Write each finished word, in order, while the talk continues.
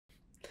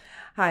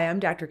Hi, I'm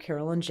Dr.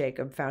 Carolyn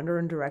Jacob, founder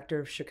and director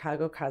of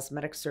Chicago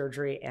Cosmetic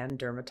Surgery and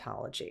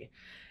Dermatology.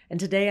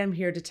 And today I'm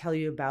here to tell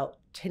you about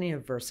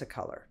Tinea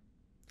Versicolor.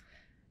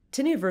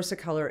 Tinea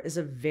Versicolor is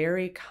a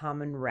very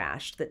common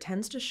rash that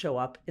tends to show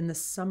up in the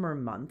summer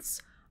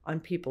months on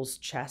people's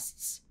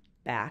chests,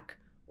 back,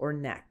 or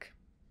neck.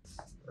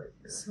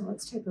 So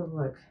let's take a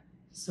look.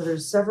 So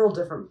there's several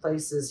different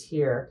places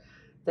here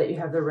that you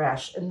have the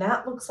rash, and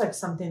that looks like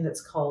something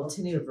that's called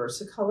Tinea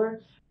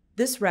Versicolor.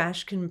 This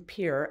rash can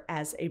appear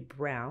as a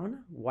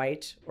brown,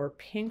 white, or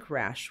pink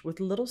rash with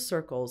little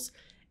circles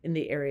in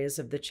the areas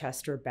of the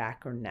chest or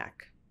back or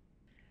neck.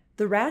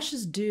 The rash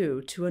is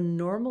due to a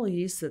normal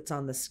yeast that's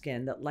on the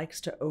skin that likes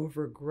to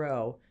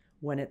overgrow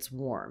when it's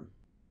warm.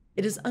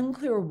 It is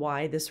unclear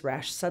why this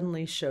rash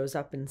suddenly shows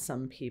up in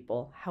some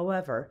people.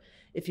 However,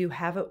 if you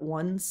have it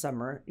one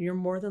summer, you're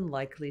more than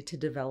likely to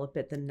develop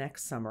it the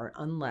next summer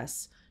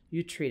unless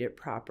you treat it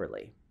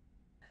properly.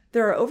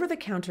 There are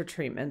over-the-counter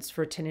treatments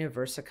for Tinea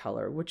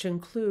Versicolor, which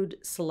include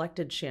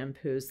selected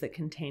shampoos that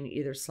contain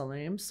either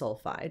selenium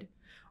sulfide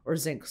or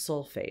zinc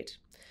sulfate.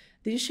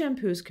 These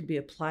shampoos can be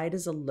applied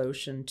as a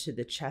lotion to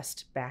the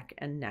chest, back,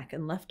 and neck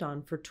and left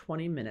on for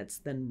 20 minutes,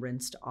 then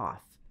rinsed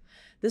off.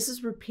 This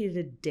is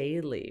repeated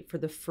daily for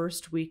the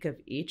first week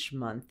of each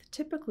month,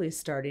 typically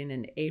starting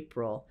in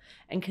April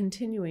and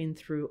continuing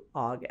through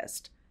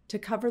August, to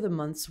cover the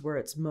months where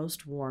it's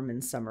most warm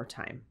in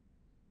summertime.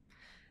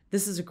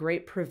 This is a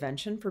great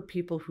prevention for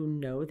people who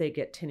know they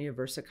get Tinea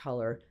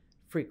Versicolor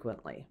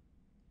frequently.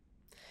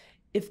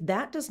 If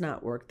that does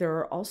not work, there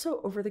are also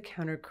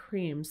over-the-counter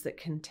creams that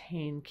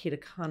contain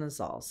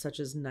ketoconazole, such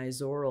as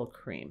Nizoral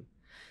cream.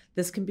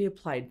 This can be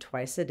applied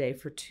twice a day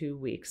for 2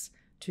 weeks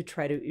to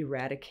try to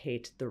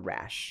eradicate the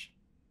rash.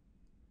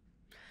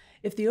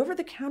 If the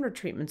over-the-counter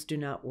treatments do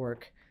not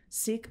work,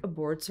 seek a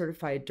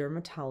board-certified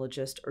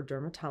dermatologist or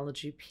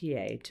dermatology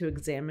PA to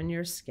examine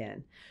your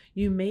skin.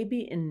 You may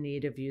be in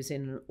need of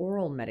using an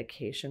oral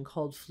medication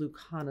called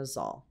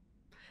fluconazole.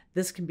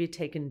 This can be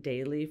taken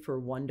daily for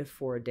 1 to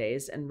 4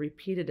 days and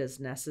repeated as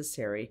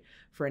necessary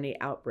for any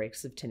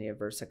outbreaks of Tinea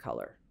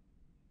Versicolor.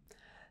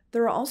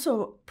 There are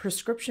also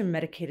prescription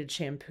medicated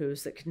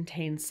shampoos that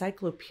contain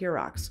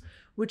cyclopirox,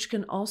 which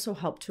can also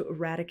help to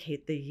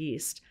eradicate the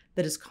yeast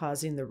that is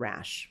causing the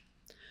rash.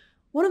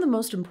 One of the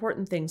most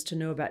important things to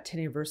know about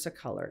Tinea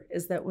Versicolor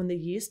is that when the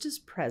yeast is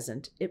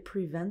present, it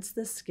prevents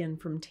the skin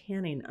from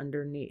tanning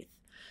underneath.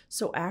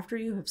 So after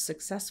you have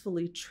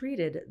successfully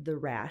treated the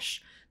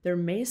rash, there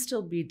may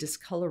still be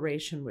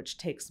discoloration, which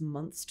takes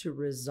months to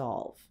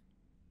resolve.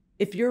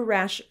 If your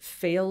rash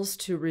fails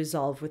to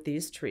resolve with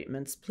these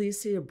treatments, please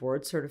see a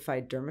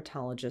board-certified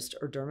dermatologist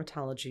or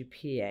dermatology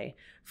PA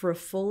for a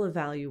full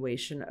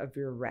evaluation of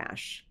your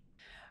rash.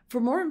 For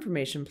more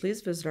information,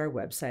 please visit our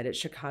website at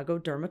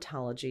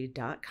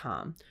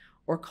chicagodermatology.com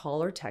or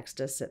call or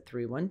text us at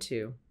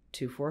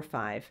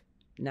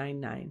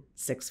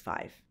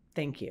 312-245-9965.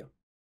 Thank you.